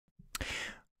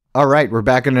All right, we're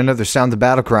back on another Sound the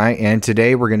Battle Cry, and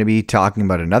today we're going to be talking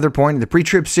about another point in the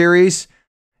pre-trib series.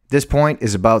 This point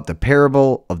is about the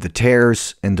parable of the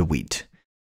tares and the wheat.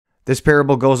 This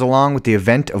parable goes along with the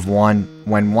event of when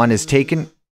one is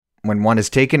taken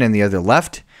and the other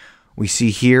left. We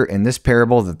see here in this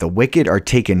parable that the wicked are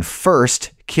taken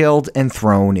first, killed, and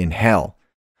thrown in hell.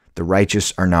 The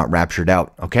righteous are not raptured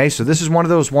out. Okay, so this is one of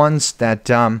those ones that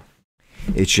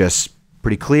it's just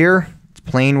pretty clear. It's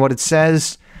plain what it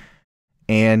says.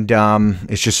 And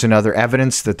it's just another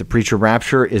evidence that the pre-trib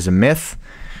rapture is a myth.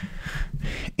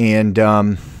 And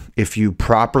if you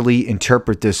properly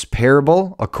interpret this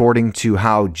parable according to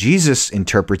how Jesus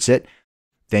interprets it,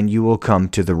 then you will come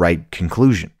to the right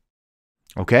conclusion.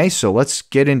 Okay, so let's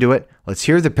get into it. Let's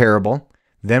hear the parable.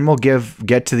 Then we'll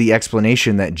get to the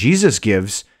explanation that Jesus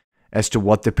gives as to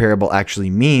what the parable actually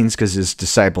means, because his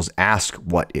disciples ask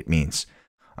what it means.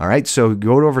 All right, so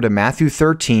go over to Matthew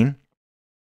 13.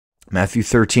 Matthew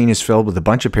 13 is filled with a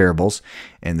bunch of parables,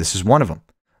 and this is one of them.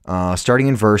 Starting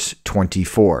in verse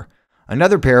 24.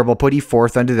 Another parable put he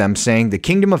forth unto them, saying, The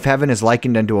kingdom of heaven is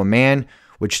likened unto a man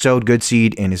which sowed good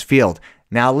seed in his field.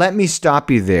 Now let me stop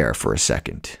you there for a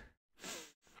second,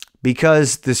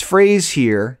 because this phrase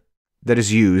here that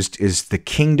is used is the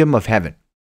kingdom of heaven.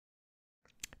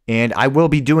 And I will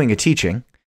be doing a teaching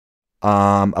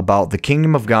about the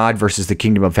kingdom of God versus the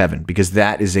kingdom of heaven, because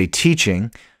that is a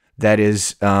teaching that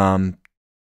is taught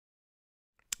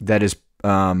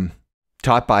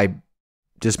by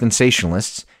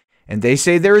dispensationalists, and they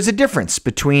say there is a difference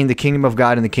between the kingdom of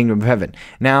God and the kingdom of heaven.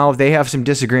 Now, they have some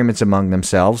disagreements among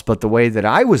themselves, but the way that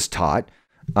I was taught,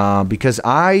 because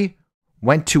I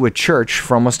went to a church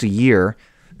for almost a year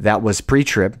that was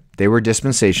pre-trib, they were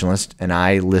dispensationalists, and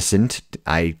I listened.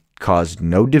 I caused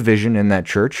no division in that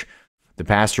church. The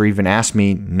pastor even asked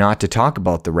me not to talk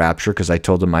about the rapture because I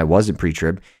told him I wasn't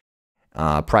pre-trib.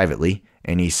 Privately,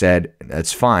 and he said,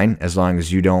 that's fine, as long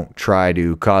as you don't try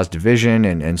to cause division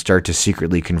and start to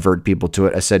secretly convert people to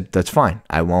it. I said, that's fine.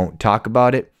 I won't talk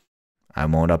about it. I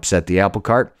won't upset the apple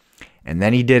cart. And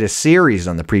then he did a series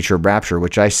on the pre-trib rapture,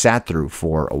 which I sat through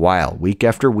for a while, week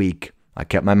after week. I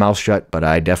kept my mouth shut, but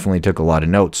I definitely took a lot of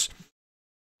notes.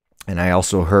 And I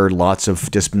also heard lots of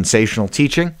dispensational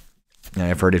teaching. And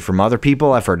I've heard it from other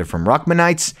people. I've heard it from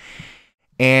Ruckmanites.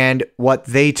 And what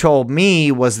they told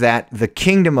me was that the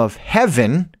kingdom of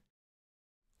heaven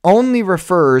only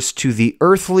refers to the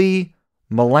earthly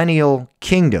millennial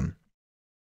kingdom.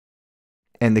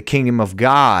 And the kingdom of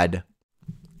God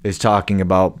is talking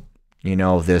about,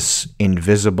 this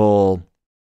invisible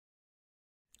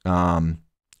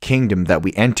kingdom that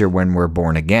we enter when we're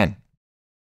born again.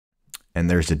 And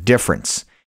there's a difference.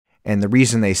 And the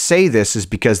reason they say this is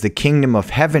because the kingdom of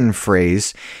heaven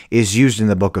phrase is used in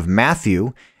the book of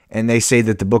Matthew, and they say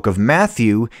that the book of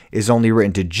Matthew is only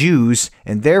written to Jews,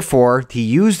 and therefore he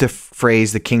used the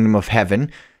phrase the kingdom of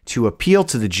heaven to appeal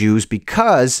to the Jews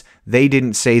because they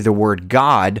didn't say the word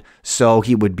God, so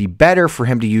he would be better for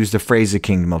him to use the phrase the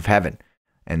kingdom of heaven.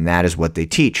 And that is what they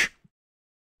teach.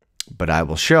 But I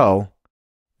will show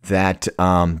that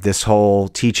this whole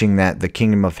teaching that the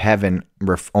kingdom of heaven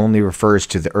only refers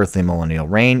to the earthly millennial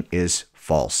reign is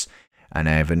false. And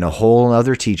I have a whole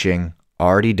other teaching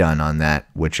already done on that,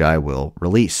 which I will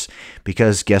release.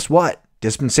 Because guess what?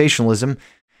 Dispensationalism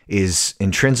is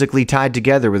intrinsically tied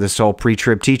together with this whole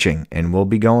pre-trib teaching, and we'll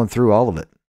be going through all of it.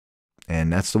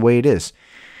 And that's the way it is.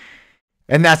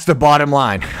 And that's the bottom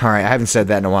line. All right, I haven't said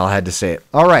that in a while. I had to say it.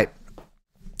 All right.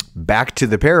 Back to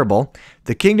the parable.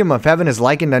 The kingdom of heaven is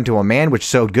likened unto a man which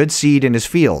sowed good seed in his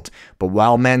field. But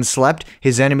while men slept,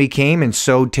 his enemy came and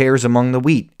sowed tares among the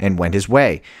wheat, and went his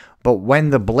way. But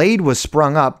when the blade was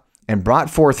sprung up and brought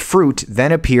forth fruit,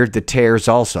 then appeared the tares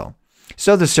also.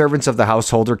 So the servants of the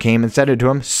householder came and said unto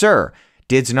him, Sir,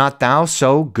 didst not thou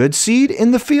sow good seed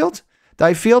in the field?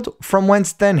 Thy field, from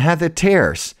whence then hath it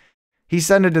tares? He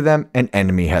said unto them, An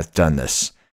enemy hath done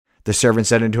this. The servant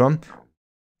said unto him,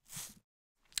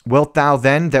 Wilt thou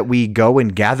then that we go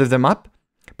and gather them up?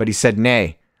 But he said,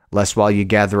 Nay, lest while ye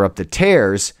gather up the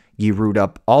tares, ye root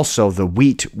up also the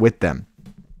wheat with them.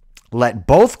 Let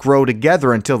both grow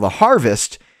together until the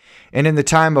harvest, and in the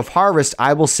time of harvest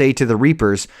I will say to the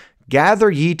reapers, Gather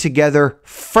ye together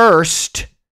first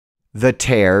the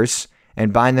tares,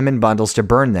 and bind them in bundles to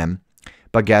burn them,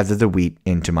 but gather the wheat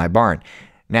into my barn.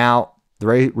 Now,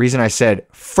 the reason I said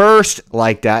first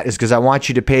like that is because I want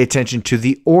you to pay attention to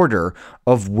the order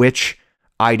of which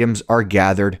items are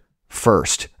gathered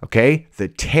first, okay? The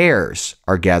tares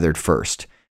are gathered first.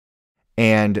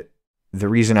 And the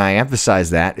reason I emphasize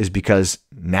that is because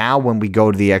now when we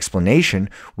go to the explanation,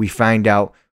 we find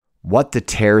out what the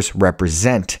tares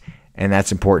represent. And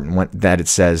that's important that it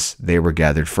says they were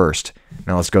gathered first.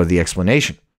 Now let's go to the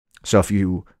explanation. So if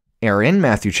you are in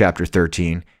Matthew chapter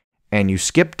 13 and you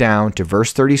skip down to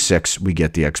verse 36, we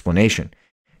get the explanation.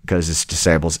 Because his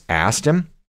disciples asked him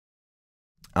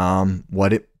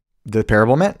what the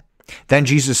parable meant. Then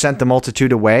Jesus sent the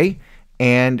multitude away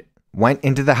and went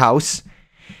into the house.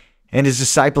 And his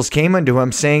disciples came unto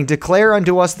him, saying, Declare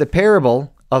unto us the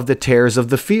parable of the tares of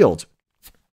the field.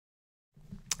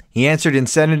 He answered and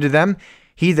said unto them,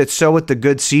 He that soweth the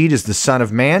good seed is the Son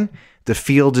of Man. The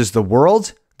field is the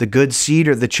world. The good seed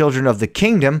are the children of the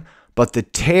kingdom, but the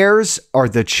tares are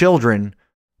the children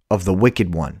of the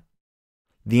wicked one.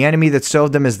 The enemy that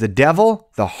sowed them is the devil.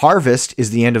 The harvest is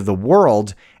the end of the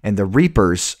world, and the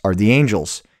reapers are the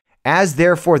angels. As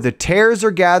therefore the tares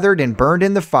are gathered and burned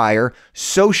in the fire,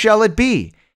 so shall it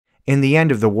be in the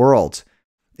end of the world.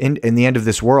 In the end of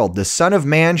this world, the Son of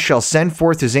Man shall send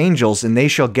forth his angels, and they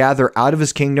shall gather out of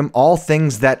his kingdom all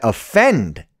things that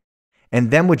offend, and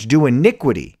them which do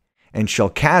iniquity, and shall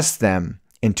cast them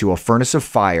into a furnace of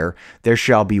fire. There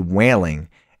shall be wailing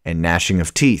and gnashing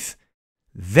of teeth.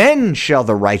 Then shall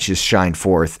the righteous shine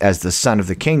forth as the son of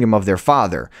the kingdom of their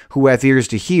Father. Who hath ears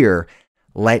to hear,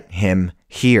 let him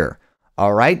hear.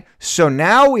 All right, so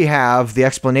now we have the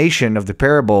explanation of the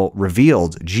parable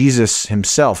revealed. Jesus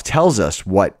himself tells us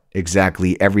what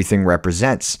exactly everything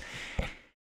represents.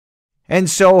 And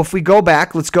so if we go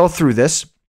back, let's go through this.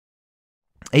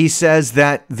 He says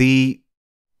that the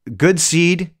good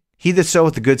seed, he that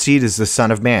soweth the good seed is the Son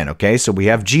of Man. Okay, so we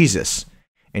have Jesus,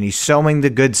 and he's sowing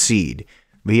the good seed.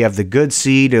 We have the good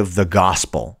seed of the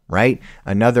gospel, right?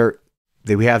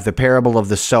 We have the parable of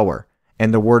the sower.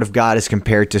 And the word of God is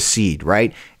compared to seed,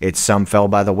 right? It's some fell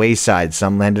by the wayside,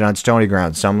 some landed on stony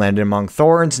ground, some landed among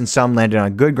thorns, and some landed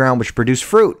on good ground, which produced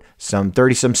fruit. Some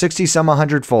 30, some 60, some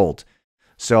 100-fold.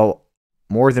 So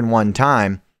more than one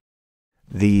time,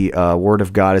 the word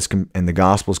of God and the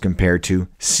gospel is compared to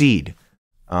seed.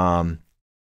 Being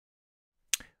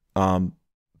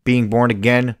born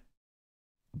again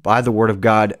by the word of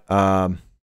God.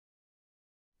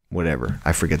 Whatever.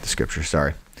 I forget the scripture.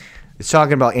 Sorry. It's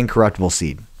talking about incorruptible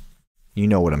seed. You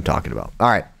know what I'm talking about. All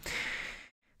right.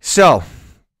 So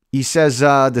he says,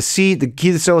 he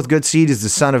that soweth good seed is the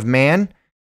Son of Man.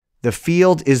 The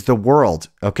field is the world.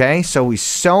 Okay. So he's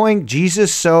sowing,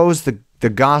 Jesus sows the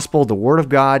gospel, the word of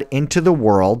God into the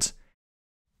world.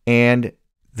 And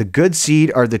the good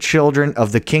seed are the children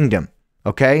of the kingdom.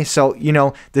 Okay. So,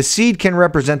 the seed can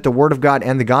represent the word of God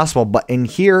and the gospel, but in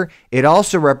here, it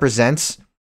also represents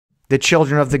the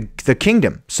children of the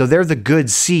kingdom. So they're the good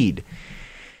seed.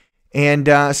 And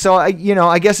I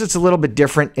guess it's a little bit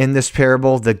different in this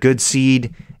parable. The good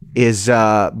seed is,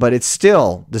 but it's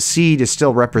still, the seed is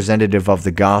still representative of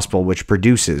the gospel, which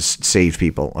produces saved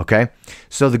people. Okay.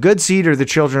 So the good seed are the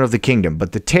children of the kingdom,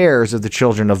 but the tares are the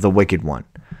children of the wicked one.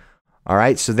 All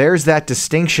right. So there's that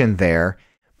distinction there,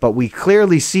 but we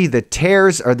clearly see the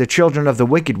tares are the children of the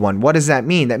wicked one. What does that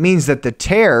mean? That means that the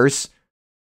tares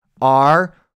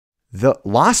are the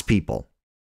lost people.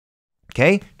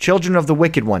 Okay? Children of the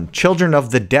wicked one, children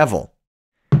of the devil.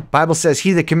 Bible says,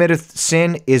 he that committeth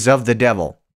sin is of the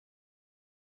devil.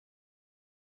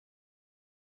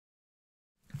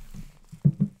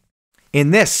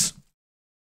 In this,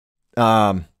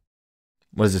 what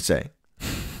does it say?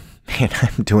 Man,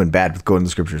 I'm doing bad with going to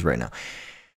the scriptures right now.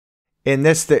 In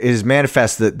this, there is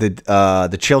manifest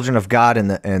the children of God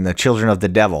and the children of the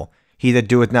devil. He that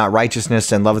doeth not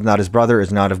righteousness and loveth not his brother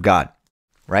is not of God.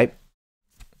 Right?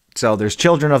 So there's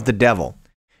children of the devil.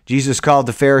 Jesus called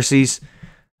the Pharisees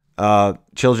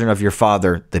children of your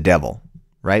father, the devil.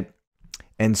 Right?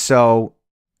 And so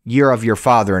you're of your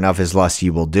father, and of his lust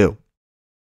you will do.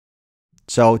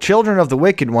 So children of the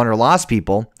wicked one are lost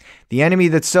people. The enemy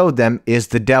that sowed them is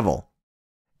the devil.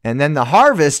 And then the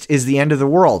harvest is the end of the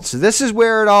world. So this is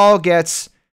where it all gets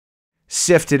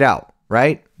sifted out,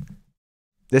 right?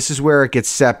 This is where it gets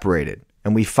separated.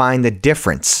 And we find the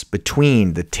difference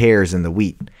between the tares and the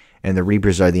wheat. And the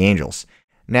reapers are the angels.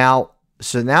 Now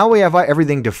we have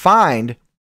everything defined.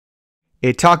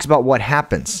 It talks about what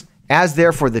happens. As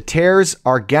therefore the tares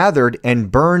are gathered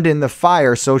and burned in the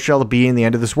fire, so shall it be in the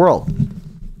end of this world.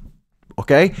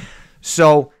 Okay?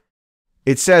 So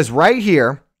it says right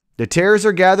here, the tares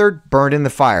are gathered, burned in the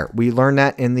fire. We learn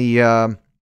that in the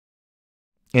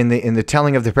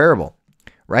telling of the parable,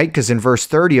 right? Because in verse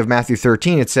 30 of Matthew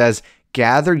 13, it says,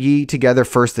 gather ye together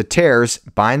first the tares,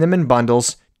 bind them in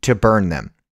bundles to burn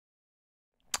them.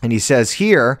 And he says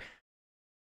here,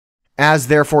 as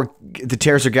therefore the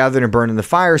tares are gathered and burned in the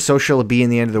fire, so shall it be in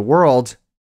the end of the world.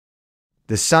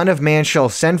 The Son of Man shall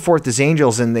send forth his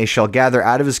angels, and they shall gather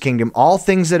out of his kingdom all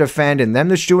things that offend and them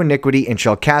that do iniquity, and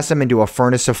shall cast them into a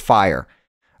furnace of fire.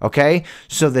 Okay?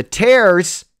 So the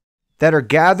tares that are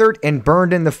gathered and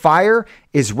burned in the fire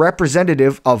is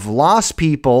representative of lost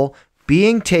people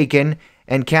being taken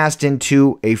and cast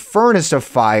into a furnace of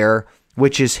fire,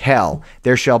 which is hell.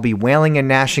 There shall be wailing and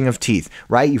gnashing of teeth,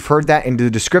 right? You've heard that in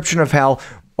the description of hell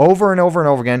over and over and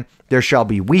over again. There shall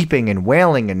be weeping and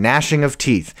wailing and gnashing of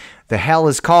teeth. The hell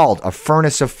is called a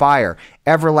furnace of fire,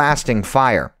 everlasting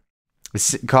fire.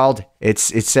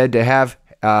 It's said to have,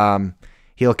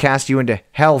 he'll cast you into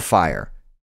hellfire.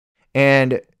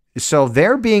 And so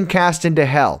they're being cast into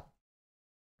hell,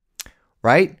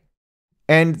 right?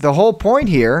 And the whole point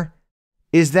here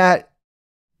is that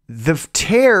the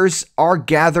tares are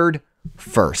gathered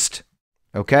first,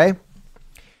 okay?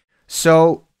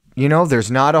 So, there's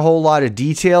not a whole lot of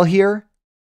detail here,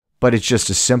 but it's just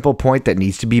a simple point that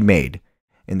needs to be made.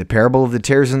 In the parable of the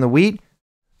tares and the wheat,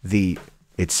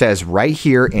 it says right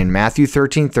here in Matthew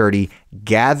 13:30,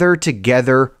 gather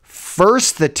together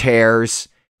first the tares,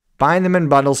 bind them in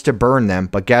bundles to burn them,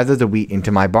 but gather the wheat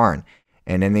into my barn.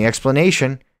 And in the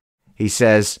explanation, he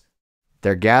says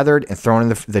they're gathered and thrown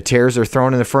in the tares are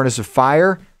thrown in the furnace of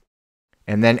fire.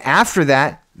 And then after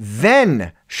that,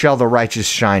 then shall the righteous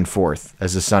shine forth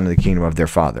as the son of the kingdom of their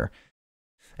Father.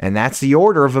 And that's the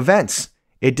order of events.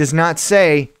 It does not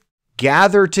say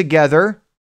gather together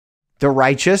the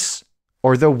righteous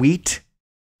or the wheat,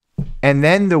 and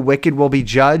then the wicked will be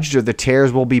judged or the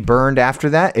tares will be burned after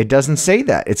that. It doesn't say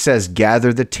that. It says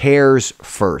gather the tares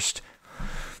first,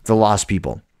 the lost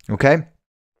people. Okay?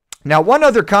 Now, one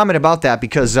other comment about that,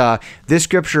 because this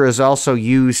scripture is also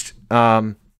used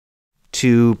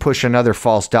to push another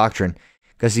false doctrine,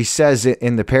 because he says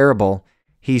in the parable,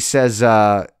 he says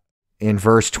in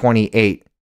verse 28,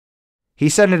 he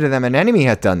said unto them, an enemy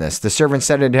hath done this. The servant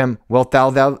said unto him, Wilt thou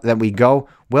then that we go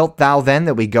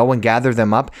and gather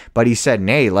them up? But he said,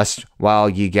 Nay, lest while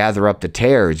ye gather up the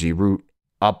tares, ye root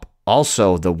up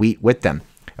also the wheat with them.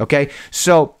 Okay,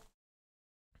 so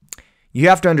you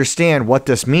have to understand what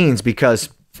this means, because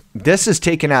this is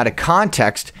taken out of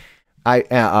context.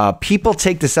 People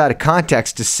take this out of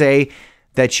context to say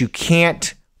that you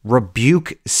can't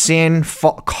rebuke sin,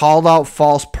 call out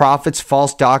false prophets,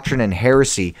 false doctrine, and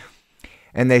heresy.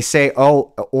 And they say,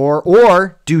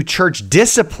 or do church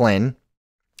discipline,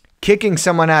 kicking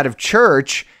someone out of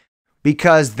church,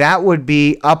 because that would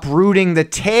be uprooting the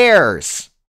tares.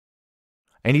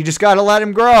 And you just got to let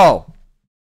him grow.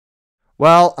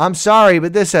 Well, I'm sorry,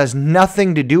 but this has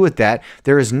nothing to do with that.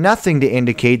 There is nothing to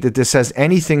indicate that this has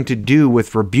anything to do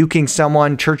with rebuking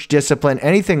someone, church discipline,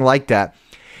 anything like that.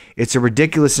 It's a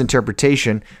ridiculous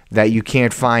interpretation that you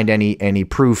can't find any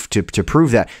proof to prove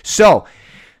that. So,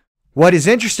 what is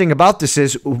interesting about this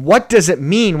is, what does it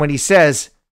mean when he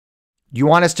says, you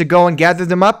want us to go and gather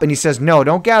them up? And he says, no,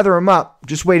 don't gather them up.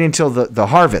 Just wait until the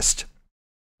harvest,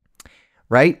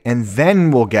 right? And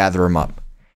then we'll gather them up.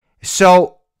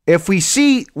 So if we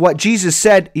see what Jesus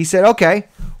said, he said, okay,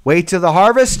 wait till the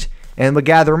harvest and we'll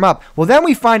gather them up. Well, then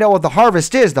we find out what the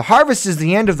harvest is. The harvest is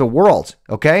the end of the world,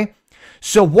 okay?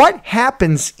 So what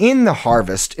happens in the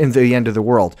harvest in the end of the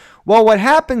world? Well, what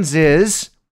happens is,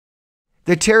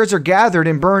 the tares are gathered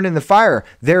and burned in the fire.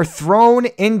 They're thrown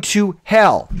into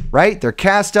hell, right? They're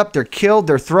cast up, they're killed,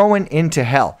 they're thrown into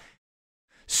hell.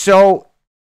 So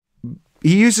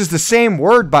he uses the same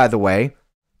word, by the way.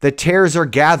 The tares are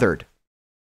gathered.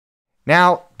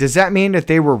 Now, does that mean that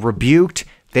they were rebuked?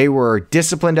 They were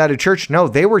disciplined out of church? No,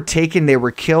 they were taken, they were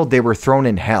killed, they were thrown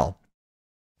in hell.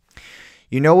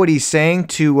 You know what he's saying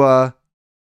to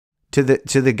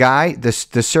the guy? The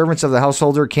servants of the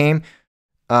householder came.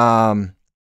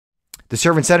 The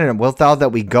servant said to him, Wilt thou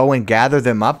that we go and gather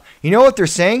them up? You know what they're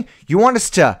saying? You want us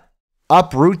to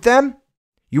uproot them?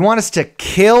 You want us to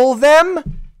kill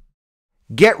them?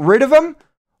 Get rid of them?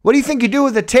 What do you think you do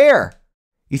with a tare?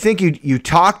 You think you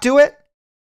talk to it?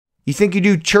 You think you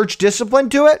do church discipline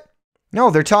to it?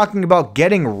 No, they're talking about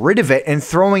getting rid of it and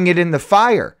throwing it in the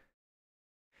fire.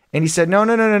 And he said, no,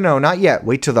 not yet.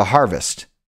 Wait till the harvest.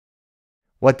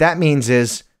 What that means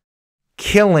is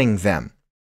killing them.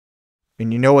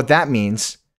 And you know what that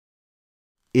means?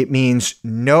 It means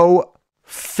no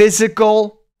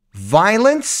physical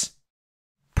violence,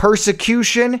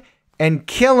 persecution, and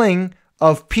killing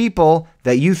of people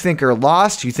that you think are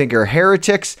lost, you think are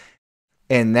heretics.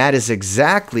 And that is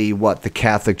exactly what the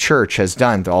Catholic Church has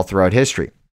done all throughout history.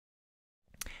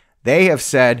 They have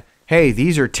said, hey,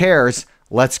 these are tares.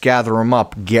 Let's gather them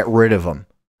up. Get rid of them.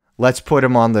 Let's put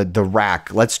them on the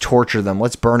rack. Let's torture them.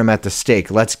 Let's burn them at the stake.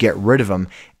 Let's get rid of them.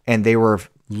 And they were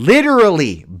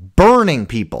literally burning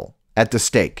people at the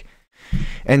stake.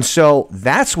 And so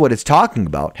that's what it's talking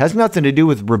about. It has nothing to do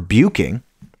with rebuking,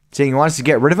 saying he wants to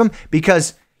get rid of them,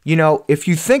 because, you know, if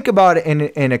you think about it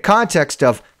in a context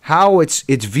of how it's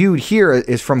viewed here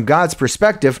is from God's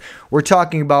perspective, we're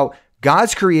talking about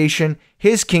God's creation,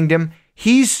 his kingdom.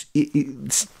 He's,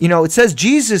 you know, it says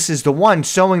Jesus is the one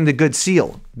sowing the good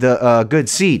good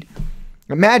seed.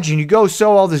 Imagine you go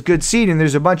sow all this good seed and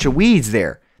there's a bunch of weeds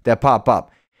there that pop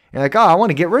up. You're like, oh, I want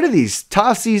to get rid of these,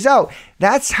 toss these out.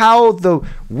 That's how the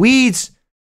weeds,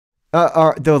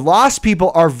 the lost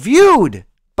people are viewed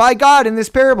by God in this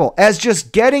parable, as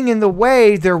just getting in the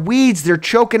way. They're weeds, they're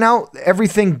choking out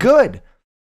everything good.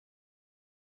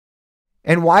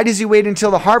 And why does he wait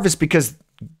until the harvest? Because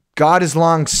God is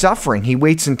long suffering. He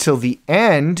waits until the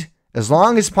end, as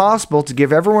long as possible, to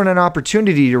give everyone an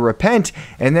opportunity to repent.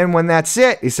 And then when that's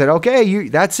it, he said, okay,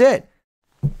 that's it.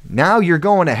 Now you're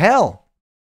going to hell.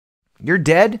 You're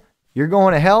dead. You're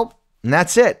going to hell. And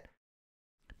that's it.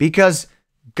 Because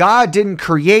God didn't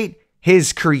create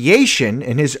his creation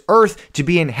and his earth to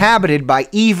be inhabited by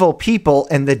evil people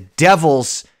and the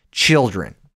devil's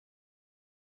children.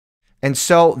 And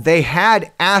so they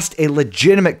had asked a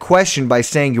legitimate question by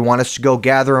saying, you want us to go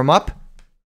gather them up?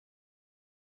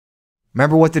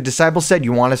 Remember what the disciples said?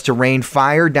 You want us to rain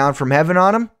fire down from heaven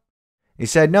on them? He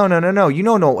said, no. You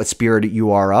don't know what spirit you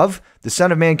are of. The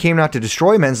Son of Man came not to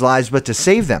destroy men's lives, but to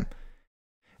save them.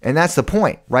 And that's the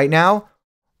point. Right now,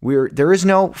 there is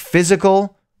no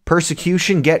physical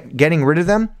persecution, getting rid of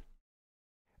them,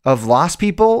 of lost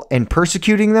people and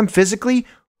persecuting them physically.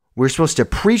 We're supposed to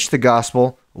preach the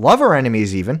gospel, love our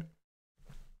enemies even.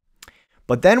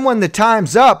 But then when the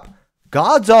time's up,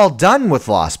 God's all done with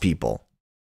lost people.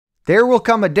 There will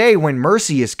come a day when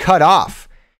mercy is cut off.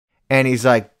 And he's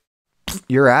like,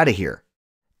 you're out of here.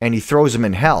 And he throws them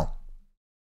in hell.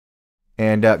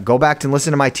 And go back and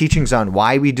listen to my teachings on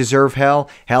why we deserve hell.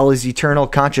 Hell is eternal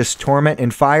conscious torment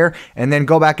and fire. And then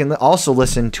go back and also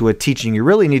listen to a teaching you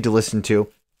really need to listen to,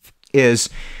 is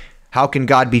how can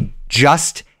God be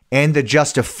just and the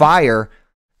justifier,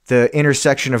 the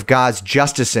intersection of God's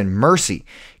justice and mercy.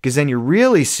 Because then you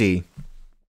really see,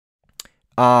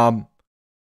 that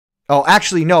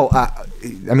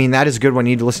is a good one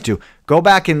you need to listen to. Go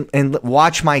back and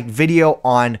watch my video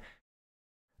on,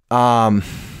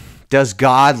 does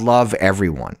God love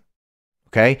everyone?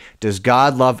 Okay? Does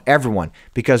God love everyone?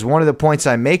 Because one of the points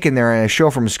I make in there and I show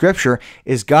from scripture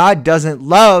is God doesn't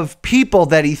love people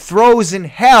that he throws in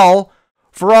hell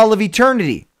for all of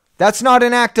eternity. That's not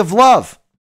an act of love.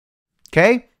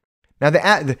 Okay? Now,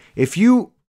 if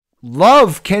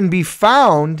love can be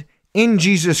found in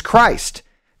Jesus Christ.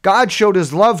 God showed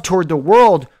his love toward the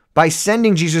world by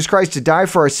sending Jesus Christ to die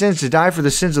for our sins, to die for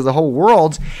the sins of the whole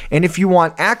world. And if you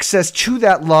want access to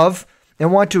that love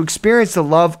and want to experience the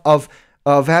love of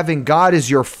having God as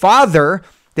your Father,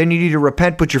 then you need to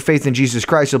repent, put your faith in Jesus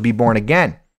Christ, you'll be born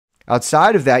again.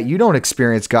 Outside of that, you don't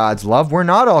experience God's love. We're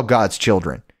not all God's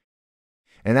children.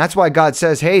 And that's why God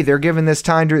says, hey, they're given this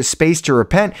time to space to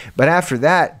repent, but after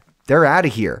that, they're out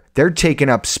of here. They're taking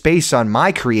up space on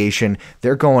my creation.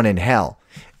 They're going in hell.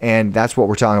 And that's what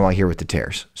we're talking about here with the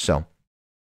tares. So,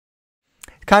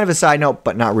 kind of a side note,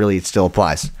 but not really. It still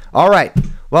applies. All right.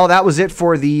 Well, that was it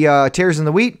for the tares and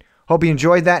the wheat. Hope you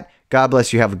enjoyed that. God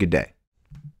bless you. Have a good day.